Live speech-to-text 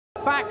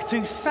Back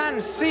to San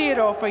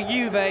Siro for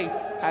Juve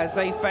as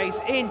they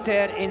face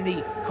Inter in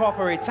the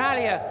Coppa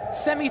Italia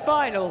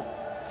semi-final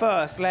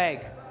first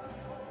leg.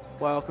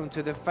 Welcome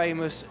to the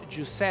famous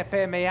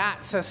Giuseppe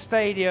Meazza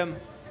Stadium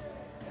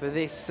for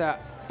this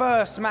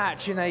first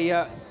match in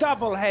a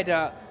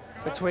double-header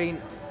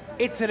between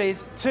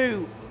Italy's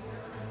two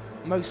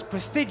most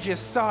prestigious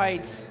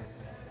sides.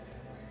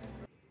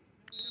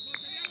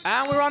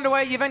 And we're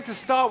underway. Juventus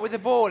start with the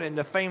ball in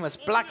the famous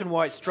black and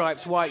white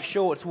stripes, white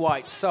shorts,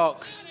 white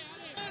socks.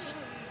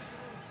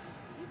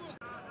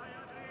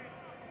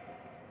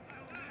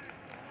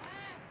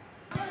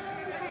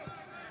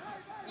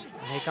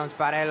 And here comes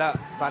Barella.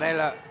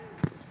 Barella,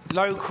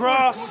 low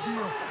cross,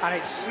 and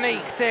it's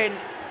sneaked in.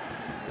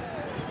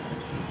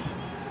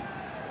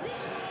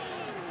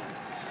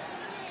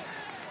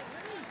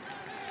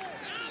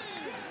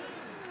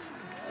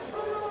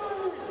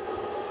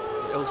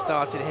 It all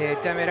started here.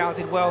 Demiral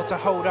did well to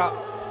hold up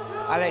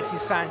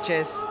Alexis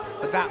Sanchez,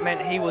 but that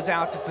meant he was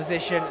out of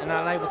position and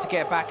unable to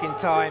get back in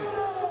time.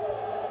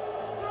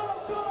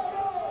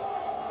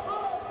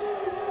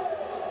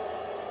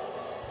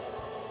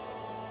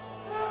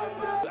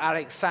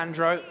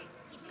 Alexandro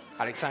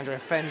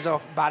fends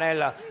off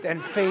Barella,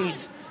 then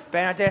feeds.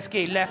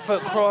 Bernardeschi, left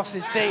foot cross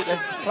is deep.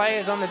 There's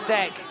players on the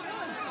deck.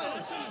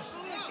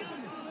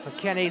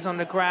 McKennie's on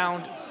the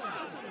ground.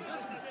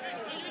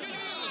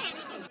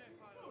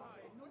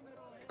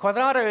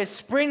 Cuadrado is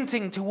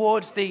sprinting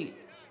towards the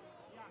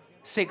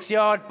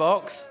 6-yard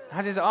box,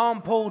 has his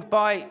arm pulled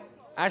by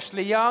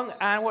Ashley Young,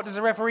 and what does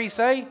the referee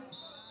say?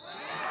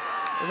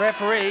 The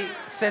referee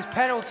says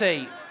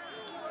penalty.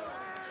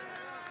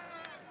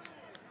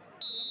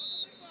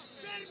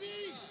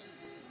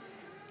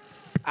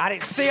 And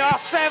it's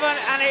CR7,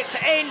 and it's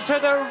into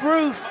the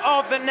roof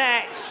of the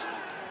net.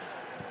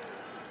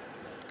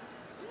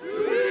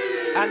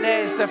 And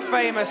there's the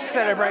famous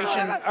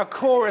celebration, a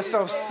chorus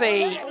of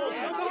C.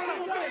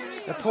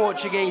 The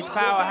Portuguese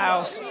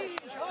powerhouse.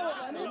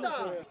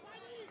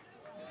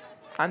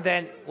 And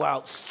then,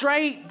 well,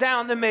 straight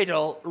down the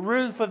middle,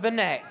 roof of the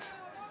net.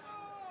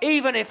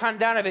 Even if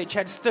Handanovic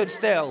had stood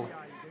still,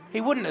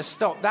 he wouldn't have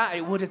stopped that.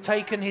 It would have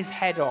taken his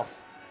head off.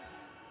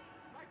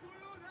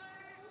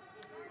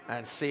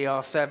 And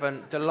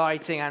CR7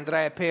 delighting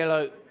Andrea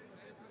Pirlo.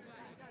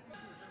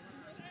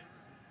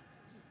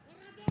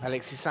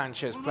 Alexis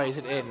Sanchez plays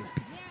it in.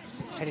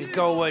 Headed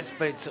goalwards,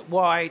 but it's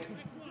wide.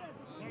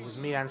 It was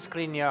Milan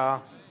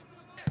Skriniar.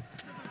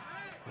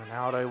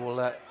 Ronaldo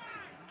will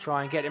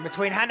try and get in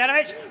between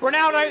Handanovic.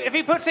 Ronaldo, if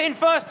he puts it in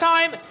first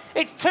time,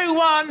 it's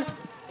 2-1.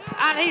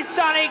 And he's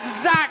done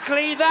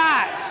exactly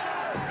that.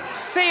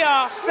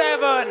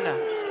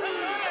 CR7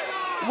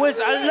 was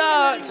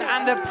alert,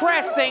 and the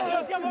pressing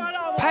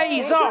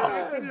pays off.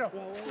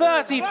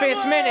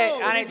 35th minute,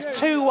 and it's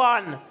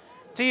 2-1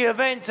 to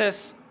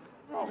Juventus.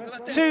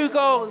 2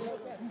 goals.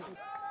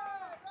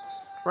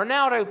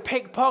 Ronaldo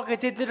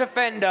pickpocketed the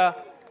defender.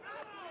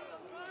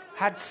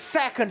 Had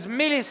seconds,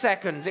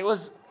 milliseconds. It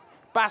was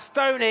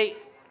Bastoni.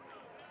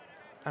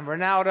 And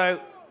Ronaldo,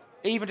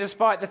 even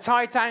despite the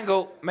tight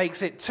angle,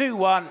 makes it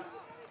 2-1.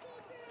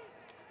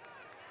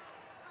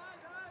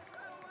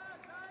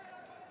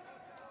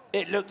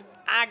 It looked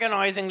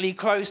agonizingly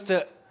close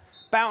to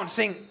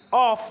bouncing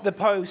off the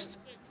post,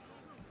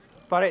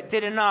 but it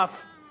did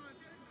enough.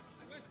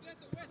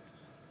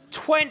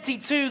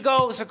 22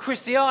 goals for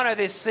Cristiano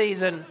this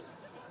season,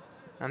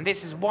 and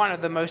this is one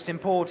of the most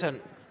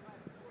important.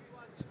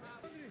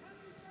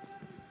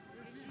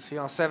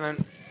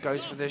 CR7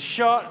 goes for the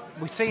shot.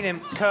 We've seen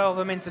him curl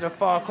them into the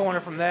far corner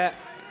from there.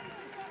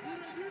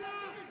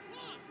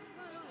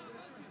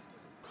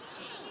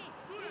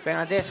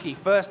 Bernardeschi,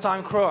 first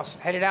time cross,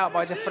 headed out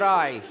by De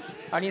Vrij.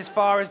 Only as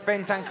far as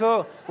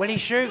Bentancur. Will he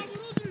shoot?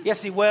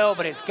 Yes, he will,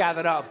 but it's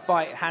gathered up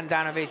by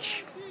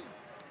Handanovic.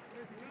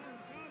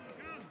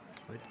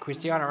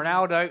 Cristiano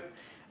Ronaldo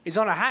is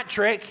on a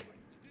hat-trick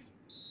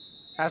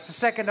as the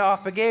second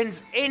half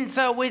begins.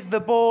 Inter with the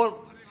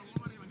ball.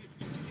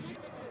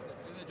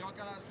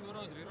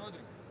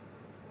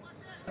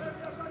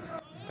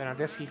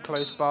 Bernardeschi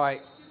close by.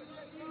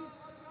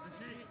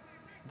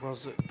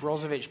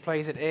 Brozovic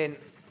plays it in.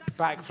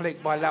 Back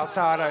flick by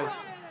Lautaro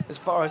as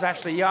far as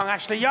Ashley Young.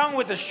 Ashley Young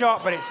with the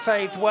shot, but it's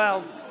saved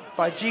well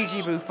by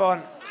Gigi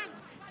Buffon.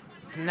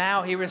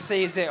 Now he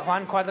receives it.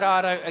 Juan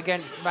Cuadrado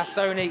against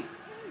Bastoni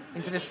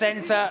into the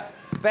centre.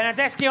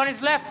 Bernardeschi on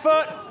his left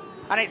foot,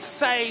 and it's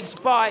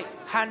saved by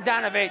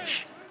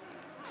Handanovic.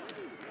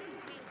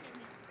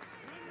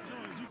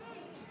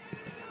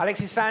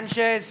 Alexis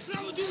Sanchez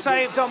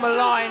saved on the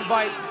line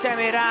by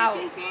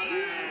Demiral.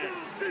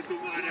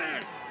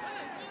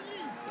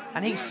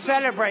 And he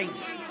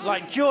celebrates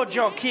like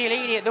Giorgio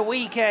Chiellini at the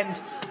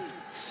weekend.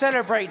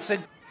 Celebrates a...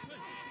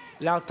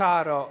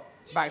 Lautaro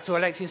back to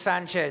Alexis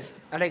Sanchez.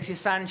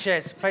 Alexis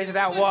Sanchez plays it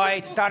out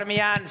wide.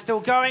 Darmian still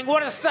going.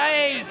 What a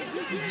save!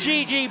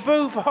 Gigi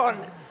Buffon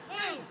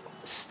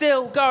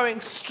still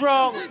going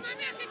strong.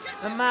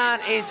 The man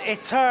is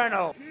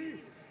eternal.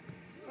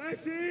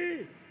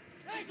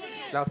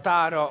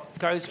 Lautaro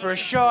goes for a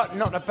shot.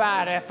 Not a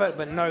bad effort,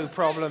 but no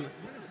problem.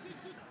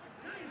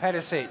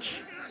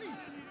 Perisic.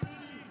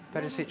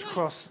 Perisic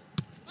cross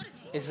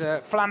is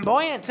a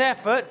flamboyant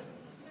effort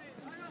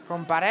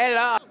from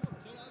Barella.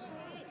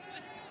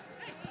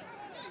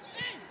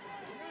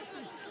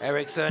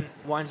 Eriksson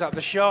winds up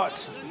the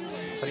shot,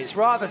 but it's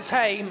rather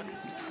tame.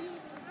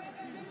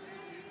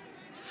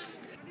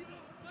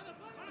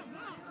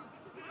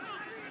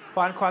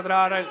 Juan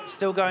Cuadrado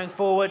still going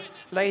forward,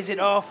 lays it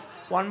off.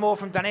 One more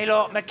from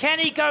Danilo.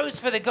 McKennie goes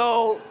for the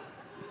goal.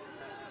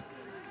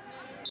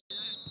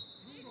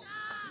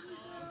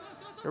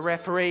 The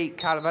referee,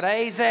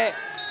 Calvarese,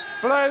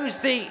 blows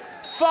the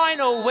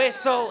final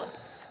whistle,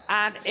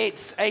 and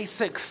it's a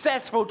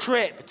successful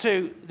trip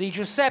to the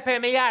Giuseppe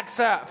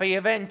Meazza for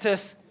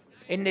Juventus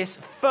in this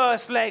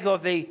first leg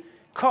of the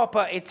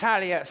Coppa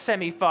Italia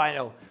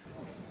semi-final.